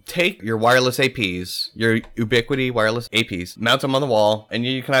basically take your wireless APs, your Ubiquity wireless APs, mount them on the wall, and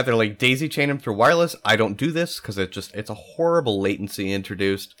you can either like daisy chain them through wireless. I don't do this because it's a horrible latency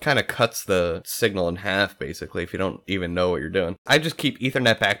introduced. Kind of cuts the signal in half basically if you don't even know what you're doing. I just keep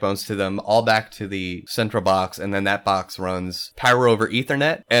Ethernet backbones to them, all back to the central box, and then that box runs power over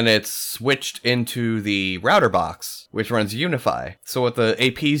Ethernet, and it's switched into the router box, which runs Unify. So what the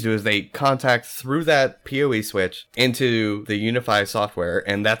APs do is they contact through that PoE switch into the Unify software,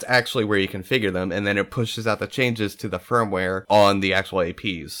 and that's actually where you configure them, and then it pushes out the changes to the firmware on the actual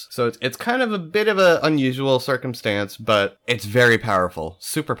APs. So it's kind of a bit of an unusual circumstance, but it's very powerful,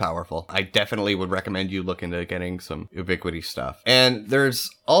 super powerful. I definitely would recommend you look into getting some Ubiquity stuff. And there's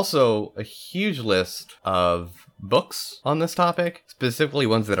also a huge list of books on this topic, specifically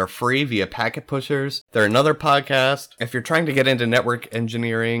ones that are free via packet pushers. They're another podcast. If you're trying to get into network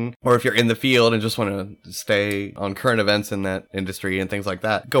engineering, or if you're in the field and just want to stay on current events in that industry and things like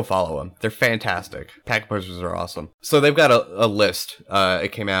that, go follow them. They're fantastic. Packet pushers are awesome. So they've got a list.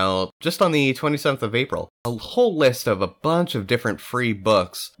 It came out just on the 27th of April. A whole list of a bunch of different free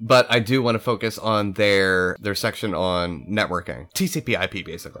books, but I do want to focus on their section on networking. TCP IP,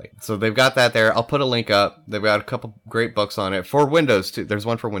 basically. So they've got that there. I'll put a link up. They've got a couple great books on it for Windows too. There's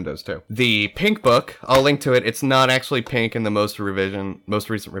one for Windows too. The Pink book, I'll link to it. It's not actually Pink in the most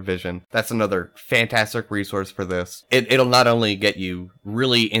recent revision. That's another fantastic resource for this. It'll not only get you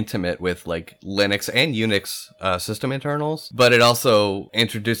really intimate with like Linux and Unix system internals, but it also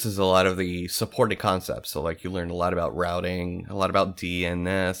introduces a lot of the supported concepts. So like you learn a lot about routing, a lot about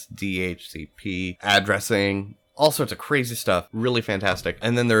DNS, DHCP, addressing, all sorts of crazy stuff. Really fantastic.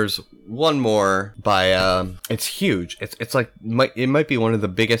 And then there's one more by, it's huge. It's like, it might be one of the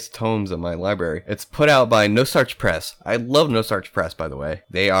biggest tomes in my library. It's put out by No Starch Press. I love No Starch Press, by the way.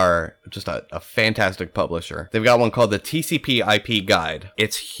 They are just a fantastic publisher. They've got one called the TCP IP Guide.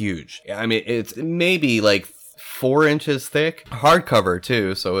 It's huge. I mean, it's maybe like 4 inches thick, hardcover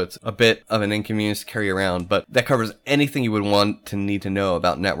too, so it's a bit of an inconvenience to carry around, but that covers anything you would want to need to know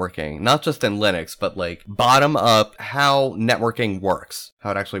about networking, not just in Linux, but like bottom up how networking works, how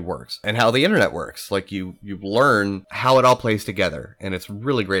it actually works, and how the internet works. Like you learn how it all plays together, and it's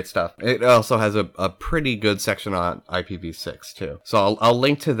really great stuff. It also has a pretty good section on IPv6 too. So I'll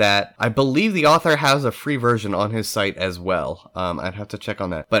link to that. I believe the author has a free version on his site as well. I'd have to check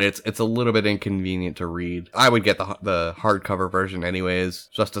on that, but it's a little bit inconvenient to read. I would get the hardcover version anyways,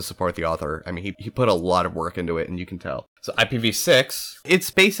 just to support the author. I mean, he put a lot of work into it, and you can tell. So IPv6,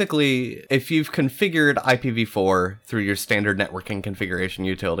 it's basically if you've configured IPv4 through your standard networking configuration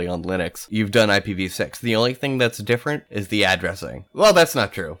utility on Linux, you've done IPv6. The only thing that's different is the addressing. Well, that's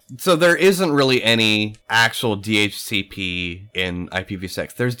not true. So there isn't really any actual DHCP in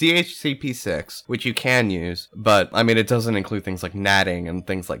IPv6. There's DHCP6, which you can use, but I mean, it doesn't include things like natting and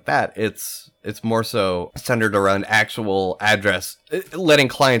things like that. It's more so centered around actual address, letting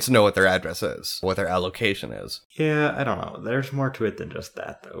clients know what their address is, what their allocation is. Yeah, I don't know. There's more to it than just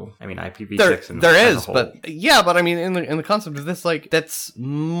that, though. I mean, IPv6 there is, but yeah, but I mean, in the concept of this, like, that's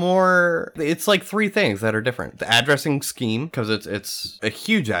more. It's like 3 things that are different: the addressing scheme, because it's a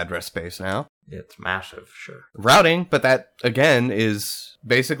huge address space now. It's massive, sure. Routing, but that again is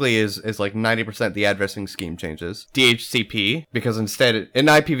basically is like 90% the addressing scheme changes. DHCP, because instead in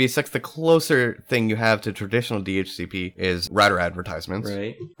IPv6 the closer thing you have to traditional DHCP is router advertisements.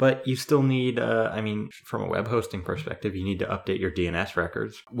 Right. But you still need I mean, from a web hosting perspective, you need to update your DNS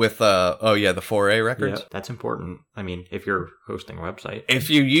records. With the 4A records? Yeah, that's important. I mean, if you're hosting a website. If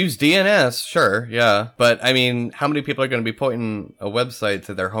you use DNS, sure, yeah. But I mean, how many people are going to be pointing a website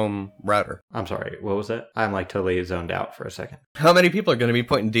to their home router? I'm sorry, what was that? I'm like totally zoned out for a second. How many people are going to be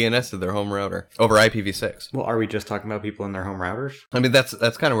pointing DNS to their home router over IPv6? Well, are we just talking about people in their home routers? I mean, that's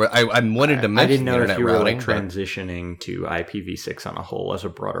kind of what I wanted to mention. I didn't know if you were routing, like transitioning to IPv6 on a whole as a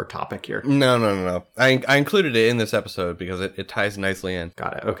broader topic here. No. I included it in this episode because it ties nicely in.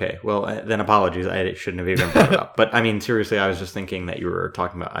 Got it. Okay. Well, then apologies. I shouldn't have even brought it up. But I mean, seriously, I was just thinking that you were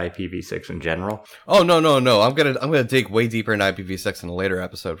talking about IPv6 in general. Oh, no. I'm gonna dig way deeper in IPv6 in a later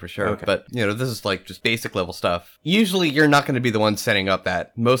episode for sure. Okay. But, this is like just basic level stuff. Usually you're not going to be the one setting up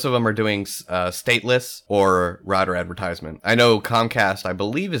that. Most of them are doing stateless or router advertisement. I know Comcast, I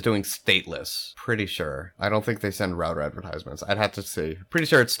believe, is doing stateless. Pretty sure. I don't think they send router advertisements. I'd have to see. Pretty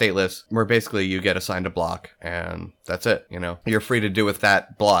sure it's stateless, where basically you get assigned a block and that's it. You're free to do with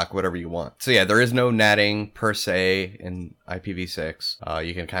that block whatever you want. So yeah, there is no natting per se in IPv6.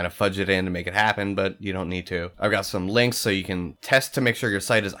 You can kind of fudge it in to make it happen, but you don't need to. I've got some links so you can test to make sure your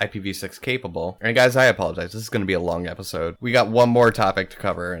site is IPv6 capable. And guys, I apologize. This is going to be a long episode. We got one more topic to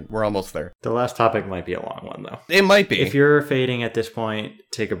cover and we're almost there. The last topic might be a long one though. It might be. If you're fading at this point,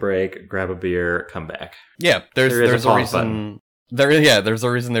 take a break, grab a beer, come back. Yeah, there's a reason. There's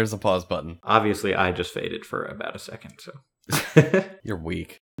a reason there's a pause button. Obviously, I just faded for about a second, so. You're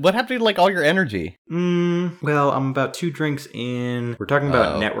weak. What happened to, like, all your energy? Well, I'm about 2 drinks in. We're talking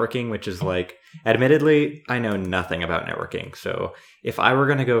about networking, which is like, admittedly, I know nothing about networking. So if I were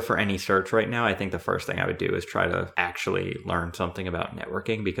going to go for any search right now, I think the first thing I would do is try to actually learn something about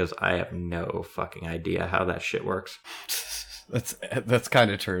networking because I have no fucking idea how that shit works. That's kind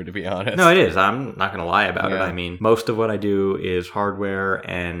of true, to be honest. No, it is. I'm not going to lie about it. I mean, most of what I do is hardware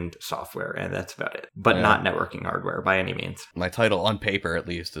and software, and that's about it. But not networking hardware by any means. My title, on paper at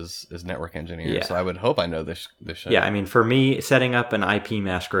least, is network engineer, so I would hope I know this shit. Yeah, I mean, for me, setting up an IP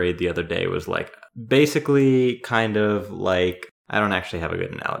masquerade the other day was like, basically kind of like, I don't actually have a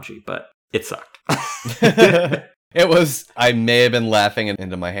good analogy, but it sucked. It was, I may have been laughing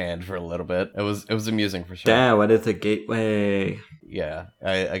into my hand for a little bit. It was amusing for sure. Damn, what is a gateway? Yeah,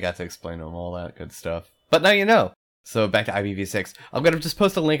 I got to explain to him all that good stuff. But now you know. So back to IPv6. I'm going to just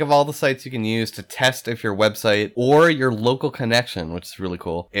post a link of all the sites you can use to test if your website or your local connection, which is really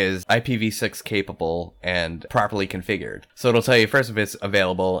cool, is IPv6 capable and properly configured. So it'll tell you first if it's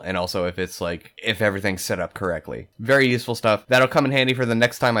available and also if it's like, if everything's set up correctly. Very useful stuff. That'll come in handy for the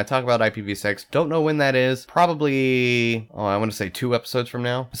next time I talk about IPv6. Don't know when that is. Probably, I want to say 2 episodes from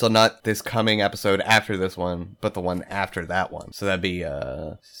now. So not this coming episode after this one, but the one after that one. So that'd be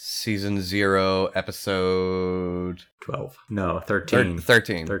Season 0, Episode 12. No, 13.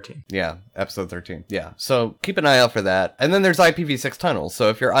 13. Yeah, episode 13. Yeah, so keep an eye out for that. And then there's IPv6 tunnels. So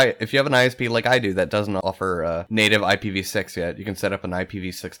if you have an ISP like I do that doesn't offer native IPv6 yet, you can set up an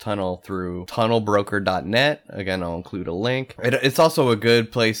IPv6 tunnel through tunnelbroker.net. Again, I'll include a link. It's also a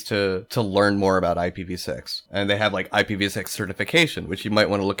good place to learn more about IPv6. And they have like IPv6 certification, which you might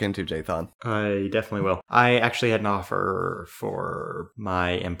want to look into, Jathan. I definitely will. I actually had an offer for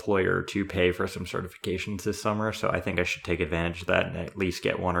my employer employer to pay for some certifications this summer, so I think I should take advantage of that and at least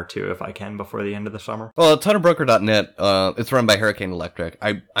get 1 or 2 if I can before the end of the summer. Well, tonofbroker.net, it's run by Hurricane Electric.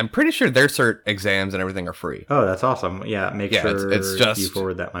 I'm pretty sure their cert exams and everything are free. Oh, that's awesome. Yeah, make sure it's just... you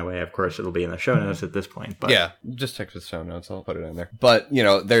forward that my way. Of course, it'll be in the show notes at this point. But yeah, just check the show notes. I'll put it in there. But,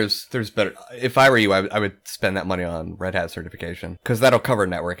 there's better... If I were you, I would spend that money on Red Hat certification, because that'll cover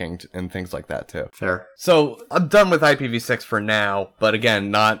networking and things like that, too. Fair. So, I'm done with IPv6 for now, but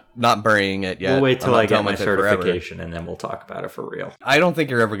again, not burying it yet. We'll wait till I get my certification, and then we'll talk about it for real. I don't think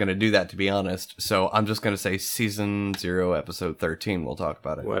you're ever going to do that, to be honest. So I'm just going to say season 0, episode 13. We'll talk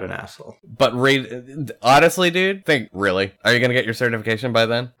about it. What an asshole. But honestly, dude, really, are you going to get your certification by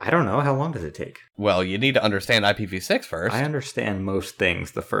then? I don't know. How long does it take? Well, you need to understand IPv6 first. I understand most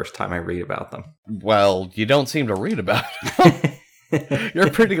things the first time I read about them. Well, you don't seem to read about them.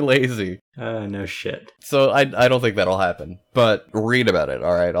 You're pretty lazy. No shit. So I don't think that'll happen. But read about it,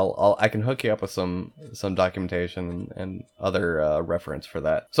 all right? I can hook you up with some documentation and other reference for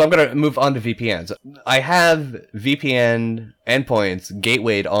that. So I'm gonna move on to VPNs. I have VPN endpoints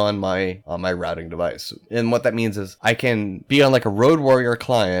gatewayed on my routing device, and what that means is I can be on like a Road Warrior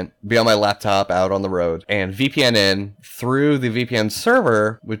client, be on my laptop out on the road, and VPN in through the VPN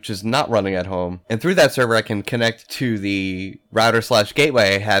server, which is not running at home, and through that server I can connect to the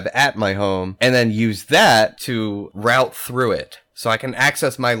router/gateway I have at my home, and then use that to route through it. So I can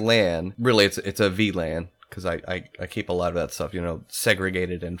access my LAN. Really, it's a VLAN, because I keep a lot of that stuff,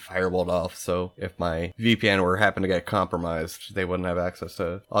 segregated and firewalled off. So if my VPN were happen to get compromised, they wouldn't have access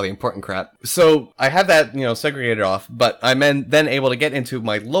to all the important crap. So I have that, segregated off, but I'm then able to get into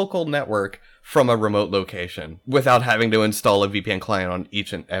my local network from a remote location without having to install a VPN client on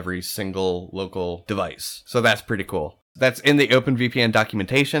each and every single local device. So that's pretty cool. That's in the OpenVPN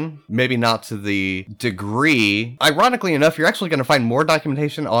documentation, maybe not to the degree. Ironically enough, you're actually going to find more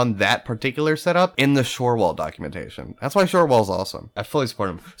documentation on that particular setup in the Shorewall documentation. That's why Shorewall's awesome. I fully support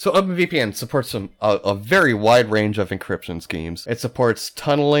them. So OpenVPN supports a very wide range of encryption schemes. It supports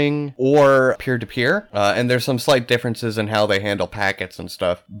tunneling or peer-to-peer, and there's some slight differences in how they handle packets and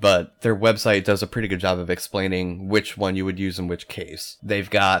stuff, but their website does a pretty good job of explaining which one you would use in which case. They've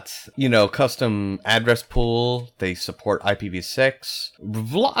got, custom address pool. They support IPv6,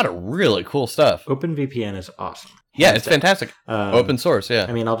 a lot of really cool stuff. OpenVPN is awesome. Yeah, it's fantastic. Open source, yeah.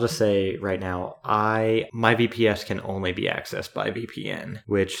 I mean, I'll just say right now, my VPS can only be accessed by VPN,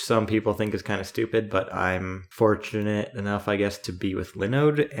 which some people think is kind of stupid, but I'm fortunate enough, I guess, to be with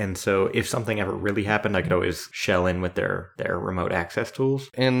Linode, and so if something ever really happened, I could always shell in with their remote access tools.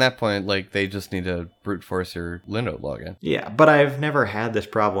 And at that point, they just need to brute force your Linode login. Yeah, but I've never had this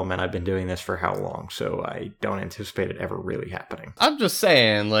problem, and I've been doing this for how long, so I don't anticipate it ever really happening. I'm just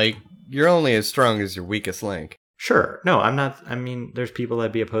saying, you're only as strong as your weakest link. Sure. No, I'm not. I mean, there's people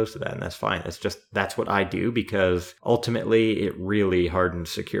that'd be opposed to that, and that's fine. It's just, that's what I do because ultimately it really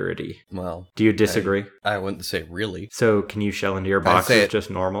hardens security. Well, do you disagree? I wouldn't say really. So can you shell into your boxes just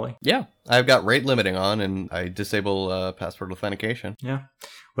normally? Yeah. I've got rate limiting on, and I disable password authentication. Yeah.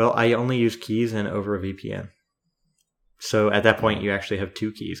 Well, I only use keys and over a VPN. So at that point, you actually have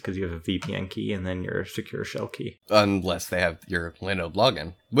 2 keys because you have a VPN key and then your secure shell key. Unless they have your Linode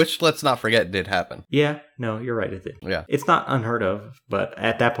login, which, let's not forget, did happen. Yeah, no, you're right, it did. Yeah. It's not unheard of, but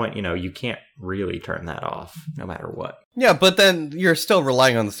at that point, you can't really turn that off no matter what. Yeah, but then you're still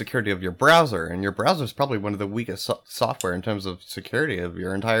relying on the security of your browser, and your browser is probably one of the weakest software in terms of security of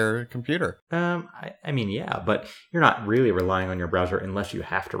your entire computer. I mean, yeah, but you're not really relying on your browser unless you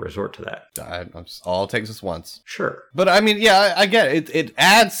have to resort to that. All it takes is once. Sure. But I mean, yeah, I get it. It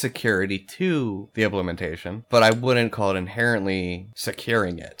adds security to the implementation, but I wouldn't call it inherently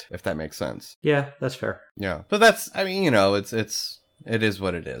securing it, if that makes sense. Yeah, that's fair. Yeah. But that's, I mean, it is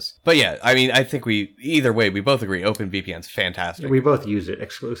what it is. But yeah, I mean, I think either way, we both agree OpenVPN's fantastic. We both use it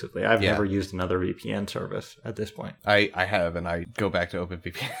exclusively. I've never used another VPN service at this point. I have, and I go back to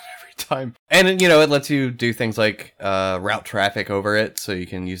OpenVPN every time. And, it lets you do things like route traffic over it, so you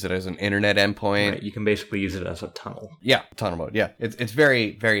can use it as an internet endpoint. Right, you can basically use it as a tunnel. Yeah, tunnel mode, yeah. It's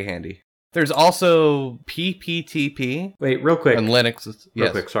very, very handy. There's also PPTP. Wait, real quick. On Linux.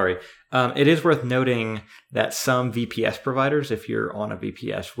 Real quick, sorry. It is worth noting that some VPS providers, if you're on a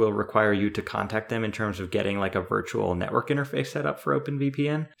VPS, will require you to contact them in terms of getting a virtual network interface set up for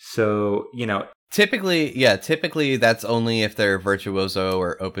OpenVPN. So, Typically that's only if they're Virtuoso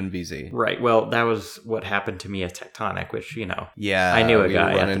or OpenVZ. Right. Well, that was what happened to me at Tectonic, which, Yeah. I knew a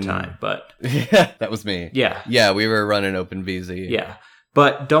guy at the time, but... Yeah, that was me. Yeah. Yeah, we were running OpenVZ. Yeah.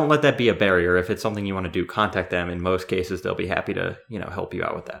 But don't let that be a barrier. If it's something you want to do, contact them. In most cases, they'll be happy to, help you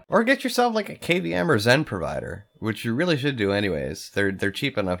out with that. Or get yourself like a KVM or Zen provider, which you really should do anyways. They're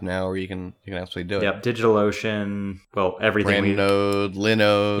cheap enough now where you can actually do it. Yep, DigitalOcean, well, everything. Ramnode,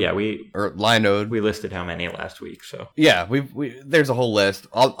 Linode. Yeah, or Linode. We listed how many last week, so. Yeah, we there's a whole list.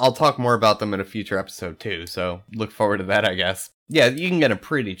 I'll talk more about them in a future episode too, so look forward to that, I guess. Yeah, you can get them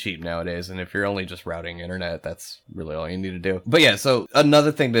pretty cheap nowadays, and if you're only just routing internet, that's really all you need to do. But yeah, so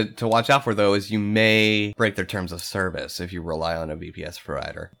another thing to watch out for, though, is you may break their terms of service if you rely on a VPS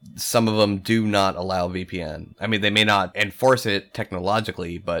provider. Some of them do not allow VPN. I mean, they may not enforce it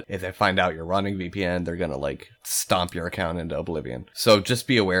technologically, but if they find out you're running VPN, they're gonna, stomp your account into oblivion. So just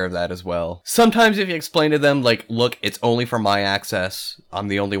be aware of that as well. Sometimes if you explain to them, look, it's only for my access, I'm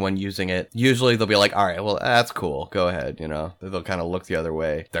the only one using it, usually they'll be like, all right, well, that's cool, go ahead, They'll kind of look the other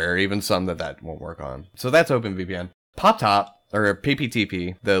way. There are even some that won't work on. So that's OpenVPN. PopTop, or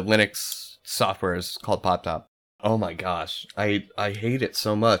PPTP, the Linux software is called PopTop. Oh my gosh, I hate it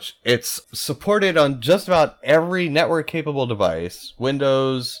so much. It's supported on just about every network-capable device.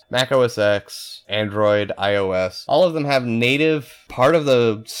 Windows, Mac OS X, Android, iOS. All of them have native, part of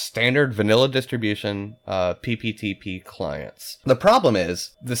the standard vanilla distribution, PPTP clients. The problem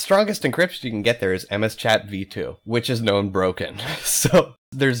is, the strongest encryption you can get there is MSChat v2, which is known broken. So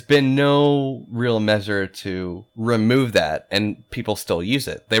there's been no real measure to remove that, and people still use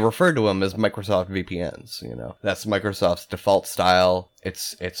it. They refer to them as Microsoft VPNs, That's Microsoft's default style.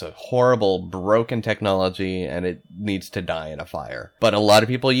 It's a horrible, broken technology, and it needs to die in a fire. But a lot of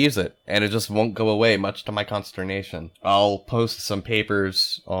people use it, and it just won't go away, much to my consternation. I'll post some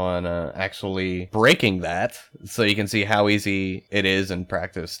papers on actually breaking that, so you can see how easy it is in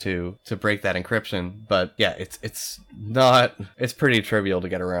practice to break that encryption. But yeah, it's pretty trivial to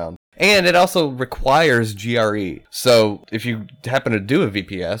get around. And it also requires GRE. So if you happen to do a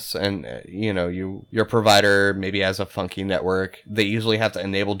VPS and, your provider maybe has a funky network, they usually have to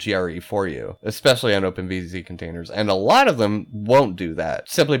enable GRE for you, especially on OpenVZ containers. And a lot of them won't do that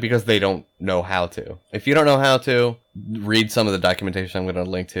simply because they don't know how to. If you don't know how to, read some of the documentation I'm going to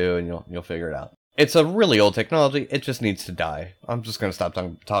link to and you'll figure it out. It's a really old technology. It just needs to die. I'm just going to stop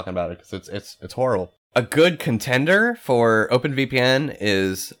talking about it because it's horrible. A good contender for OpenVPN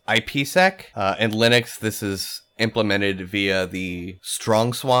is IPsec. In Linux, this is implemented via the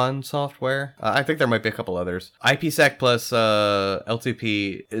StrongSwan software. I think there might be a couple others. IPsec plus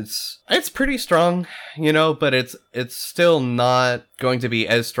L2P, it's pretty strong, but it's still not going to be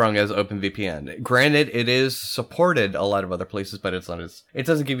as strong as OpenVPN. Granted, it is supported a lot of other places, but it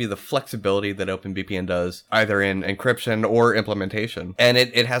doesn't give you the flexibility that OpenVPN does, either in encryption or implementation. And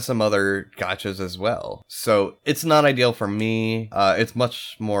it has some other gotchas as well. So it's not ideal for me. It's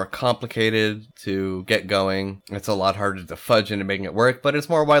much more complicated to get going. It's a lot harder to fudge into making it work, but it's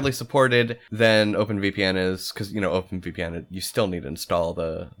more widely supported than OpenVPN is, because, OpenVPN, you still need to install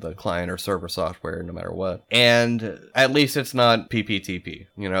the client or server software no matter what. And at least it's not PPTP,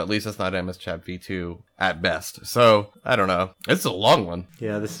 at least it's not MSChat v2 at best. So, I don't know. It's a long one.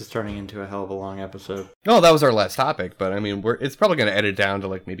 Yeah, this is turning into a hell of a long episode. Oh, that was our last topic, but I mean, it's probably going to edit down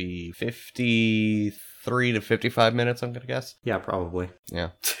to maybe 53 to 55 minutes, I'm going to guess. Yeah, probably. Yeah.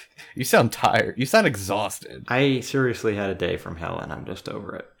 You sound tired. You sound exhausted. I seriously had a day from hell and I'm just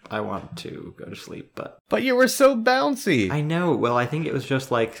over it. I want to go to sleep, but... But you were so bouncy. I know. Well, I think it was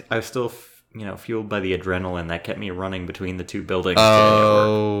just I was still... fueled by the adrenaline that kept me running between the two buildings.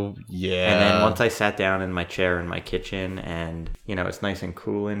 Oh, yeah. And then once I sat down in my chair in my kitchen and, it's nice and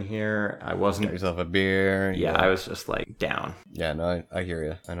cool in here, I wasn't... Got yourself a beer. Yeah, I was just, down. Yeah, no, I hear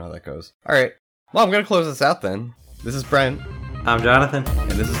you. I know how that goes. All right. Well, I'm going to close this out then. This is Brent. I'm Jonathan.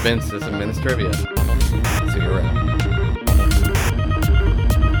 And this has been System Minutes Trivia. See you around.